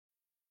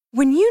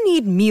When you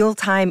need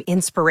mealtime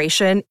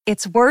inspiration,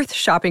 it's worth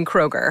shopping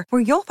Kroger,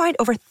 where you'll find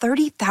over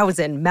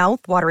 30,000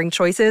 mouth-watering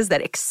choices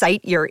that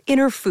excite your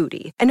inner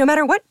foodie. And no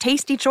matter what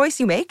tasty choice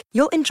you make,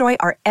 you'll enjoy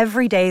our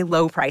everyday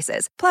low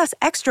prices, plus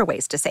extra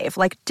ways to save,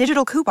 like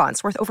digital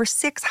coupons worth over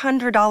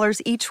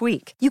 $600 each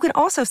week. You can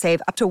also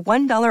save up to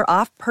 $1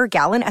 off per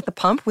gallon at the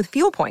pump with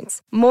fuel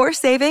points. More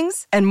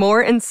savings and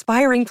more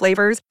inspiring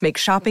flavors make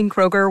shopping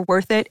Kroger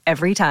worth it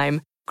every time.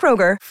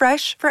 Kroger,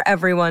 fresh for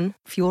everyone.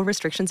 Fuel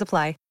restrictions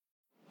apply.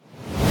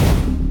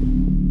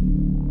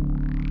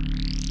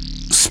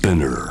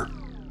 Spinner.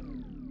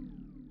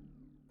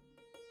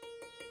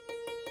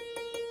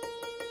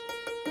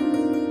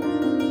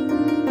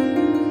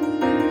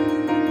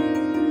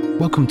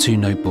 Welcome to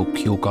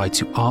Notebook, your guide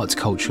to art,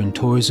 culture and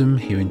tourism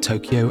here in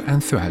Tokyo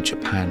and throughout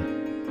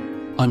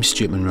Japan. I'm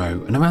Stuart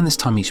Monroe, and around this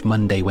time each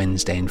Monday,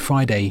 Wednesday and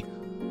Friday,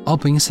 I'll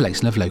bring a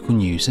selection of local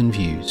news and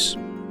views.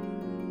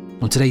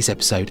 On today's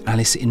episode,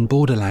 Alice in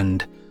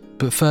Borderland,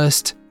 but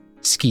first,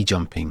 ski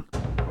jumping.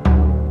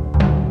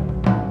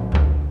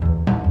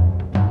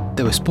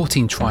 There were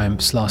sporting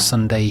triumphs last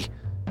Sunday,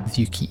 with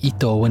Yuki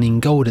Ito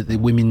winning gold at the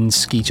Women's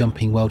Ski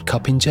Jumping World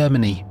Cup in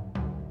Germany.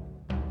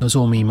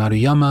 Nozomi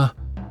Maruyama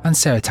and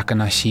Sarah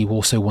Takanashi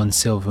also won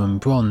silver and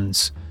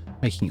bronze,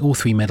 making all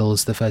three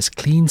medals the first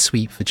clean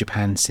sweep for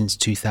Japan since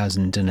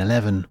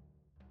 2011.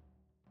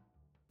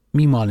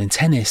 Meanwhile in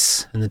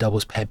tennis, and the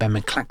doubles pair Ben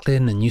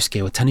McLachlan and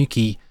Yusuke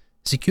Watanuki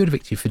secured a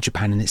victory for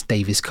Japan in its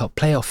Davis Cup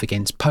playoff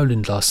against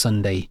Poland last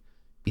Sunday,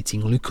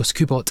 beating Lukas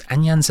Kubot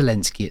and Jan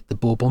Zelensky at the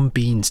Bourbon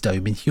Beans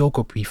Dome in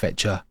Hyogo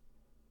Prefecture.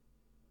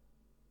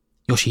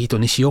 Yoshihito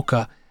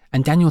Nishioka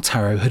and Daniel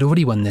Taro had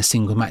already won their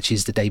single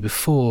matches the day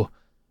before,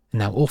 and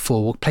now all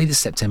four will play this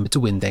September to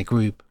win their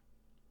group.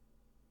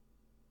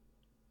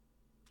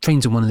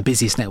 Trains on one of the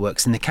busiest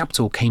networks in the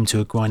capital came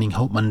to a grinding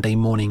halt Monday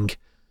morning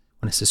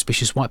when a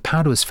suspicious white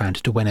powder was found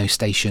at Ueno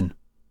station.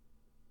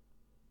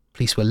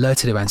 Police were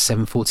alerted around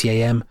 7:40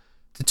 a.m.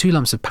 to two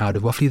lumps of powder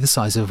roughly the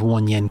size of a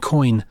 1 yen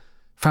coin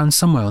found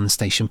somewhere on the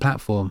station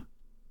platform.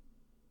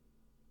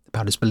 The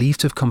powder is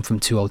believed to have come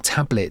from two old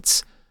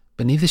tablets,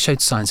 but neither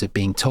showed signs of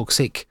being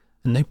toxic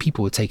and no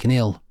people were taken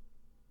ill.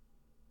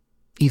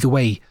 Either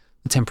way,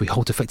 the temporary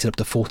halt affected up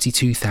to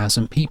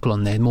 42,000 people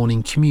on their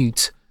morning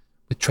commute,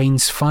 with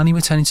trains finally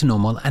returning to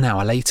normal an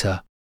hour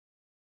later.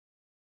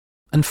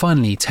 And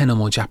finally, 10 or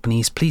more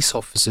Japanese police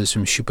officers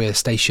from Shibuya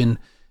Station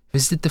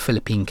visited the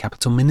Philippine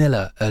capital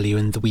Manila earlier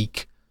in the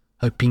week,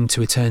 hoping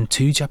to return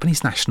two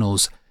Japanese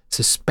nationals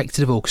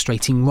suspected of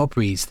orchestrating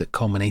robberies that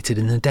culminated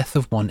in the death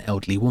of one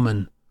elderly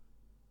woman.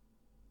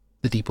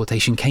 The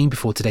deportation came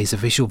before today's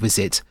official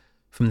visit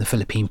from the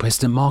Philippine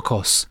President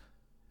Marcos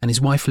and his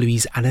wife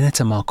Luis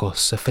Araneta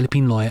Marcos, a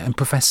Philippine lawyer and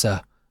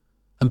professor,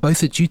 and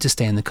both are due to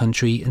stay in the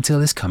country until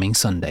this coming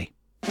Sunday.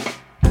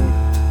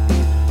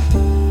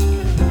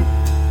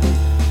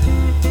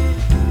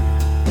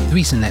 The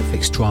recent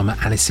Netflix drama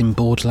Alice in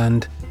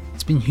Borderland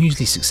has been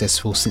hugely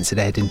successful since it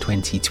aired in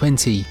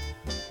 2020.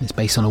 It's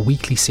based on a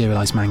weekly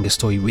serialised manga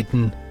story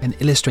written and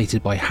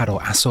illustrated by Haro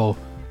Aso,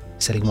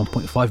 selling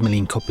 1.5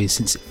 million copies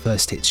since it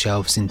first hit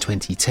shelves in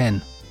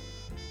 2010.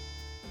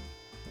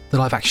 The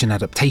live-action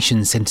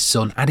adaptation centres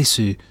on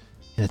Arisu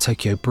in a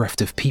Tokyo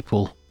bereft of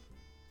people,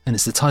 and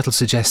as the title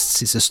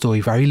suggests, it's a story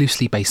very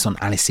loosely based on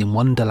Alice in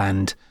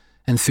Wonderland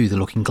and Through the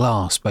Looking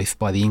Glass, both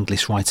by the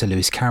English writer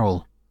Lewis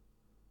Carroll.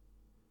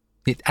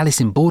 Yet Alice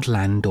in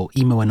Borderland, or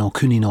Imo no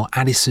Kuni no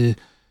Arisu,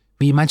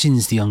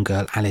 reimagines the young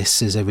girl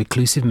Alice as a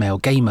reclusive male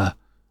gamer,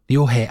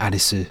 Ryohei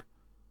Arisu,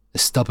 a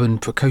stubborn,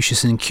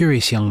 precocious and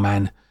curious young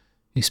man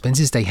who spends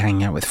his day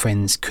hanging out with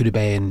friends Kurube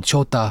and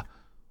Chota,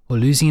 or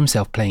losing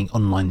himself playing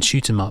online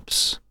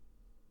shoot-'em-ups.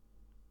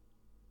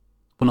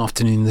 One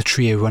afternoon the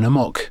trio run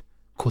amok,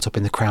 caught up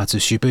in the crowds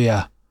of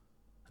Shibuya,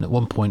 and at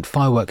one point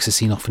fireworks are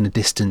seen off in the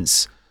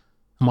distance,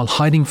 and while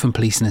hiding from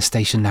police in a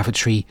station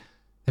lavatory,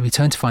 they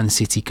return to find the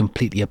city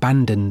completely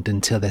abandoned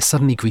until they're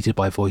suddenly greeted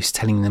by a voice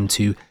telling them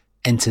to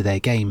enter their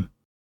game.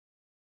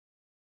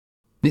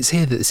 It's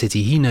here that the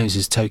city he knows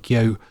as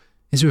Tokyo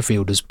is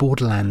revealed as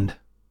Borderland,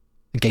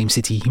 a game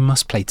city he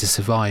must play to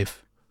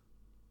survive.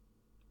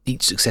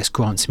 Each success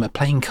grants him a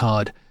playing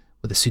card,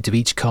 where the suit of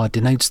each card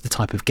denotes the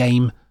type of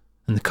game,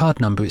 and the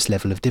card number its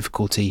level of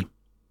difficulty.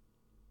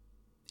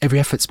 Every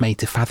effort's made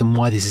to fathom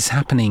why this is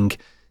happening,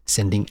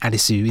 sending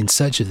Arisu in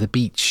search of the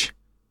beach,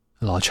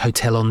 a large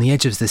hotel on the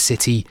edge of the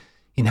city,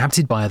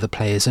 inhabited by other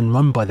players and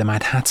run by the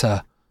Mad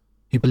Hatter,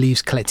 who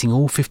believes collecting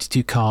all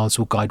 52 cards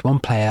will guide one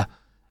player,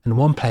 and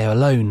one player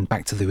alone,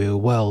 back to the real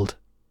world.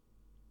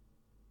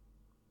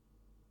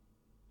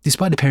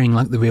 Despite appearing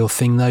like the real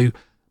thing though,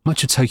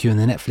 much of Tokyo in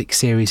the Netflix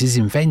series is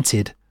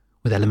invented,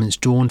 with elements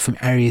drawn from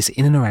areas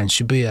in and around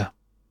Shibuya.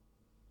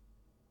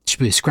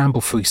 Shibuya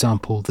Scramble, for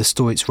example, the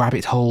store It's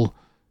Rabbit Hole,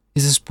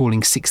 is a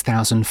sprawling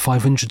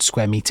 6,500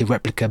 square metre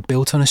replica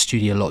built on a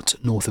studio lot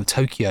north of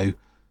Tokyo,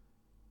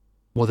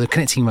 while the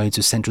connecting roads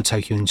of central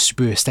Tokyo and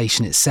Shibuya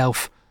Station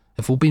itself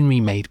have all been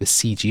remade with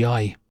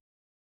CGI.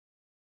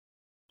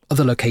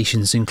 Other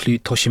locations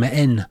include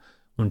Toshima-en,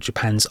 one of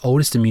Japan's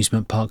oldest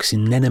amusement parks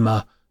in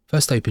Nenema,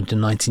 first opened in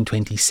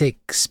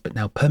 1926 but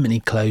now permanently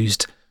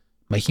closed,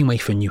 making way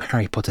for a new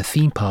Harry Potter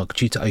theme park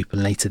due to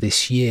open later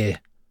this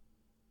year.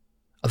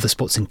 Other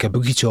spots in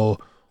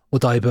Kabukicho,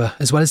 Odaiba,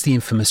 as well as the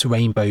infamous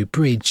Rainbow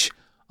Bridge,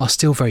 are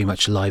still very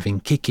much alive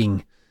and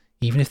kicking,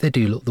 even if they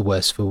do look the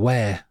worse for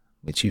wear,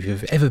 which if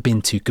you've ever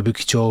been to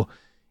Kabukicho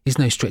is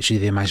no stretch of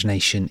the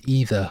imagination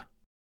either.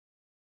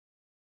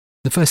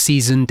 The first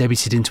season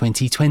debuted in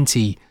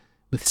 2020,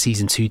 with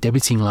Season 2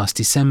 debuting last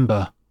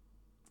December.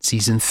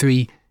 Season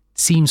 3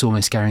 seems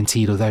almost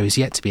guaranteed, although is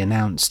yet to be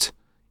announced.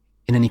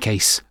 In any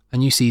case, a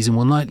new season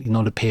will likely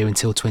not appear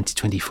until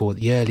 2024 at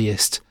the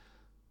earliest.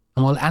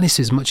 And while Alice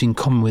has much in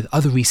common with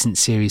other recent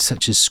series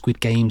such as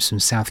Squid Games from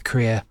South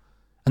Korea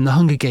and the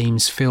Hunger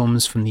Games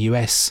films from the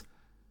US,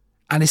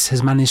 Alice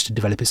has managed to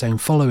develop its own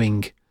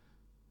following.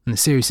 And the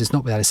series is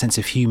not without a sense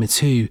of humour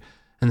too,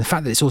 and the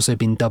fact that it's also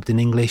been dubbed in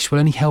English will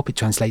only help it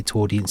translate to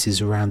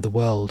audiences around the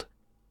world.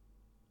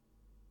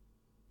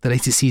 The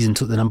latest season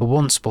took the number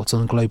 1 spot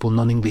on global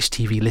non-English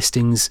TV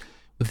listings,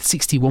 with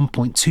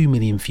 61.2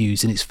 million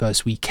views in its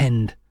first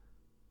weekend.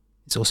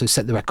 It's also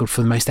set the record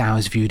for the most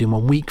hours viewed in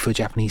 1 week for a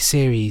Japanese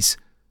series.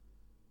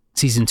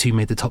 Season 2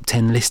 made the top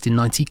 10 list in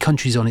 90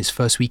 countries on its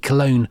first week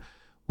alone,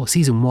 while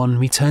Season 1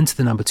 returned to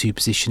the number 2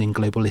 position in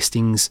global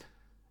listings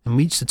and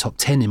reached the top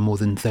 10 in more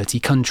than 30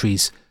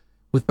 countries,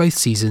 with both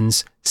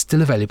seasons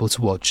still available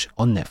to watch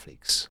on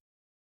Netflix.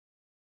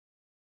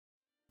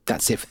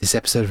 That's it for this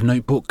episode of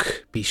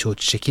Notebook. Be sure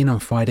to check in on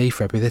Friday,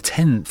 February the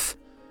 10th.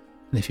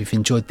 And if you've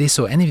enjoyed this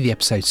or any of the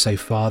episodes so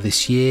far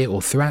this year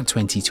or throughout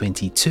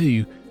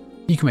 2022,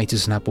 you can rate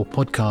us on Apple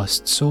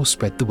Podcasts or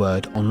spread the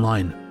word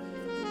online.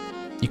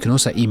 You can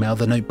also email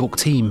the Notebook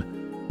team,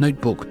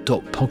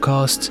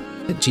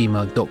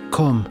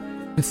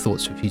 notebook.podcast@gmail.com, with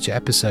thoughts for future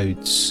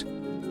episodes.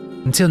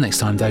 Until next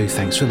time though,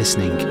 thanks for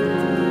listening.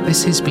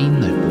 This has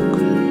been Notebook.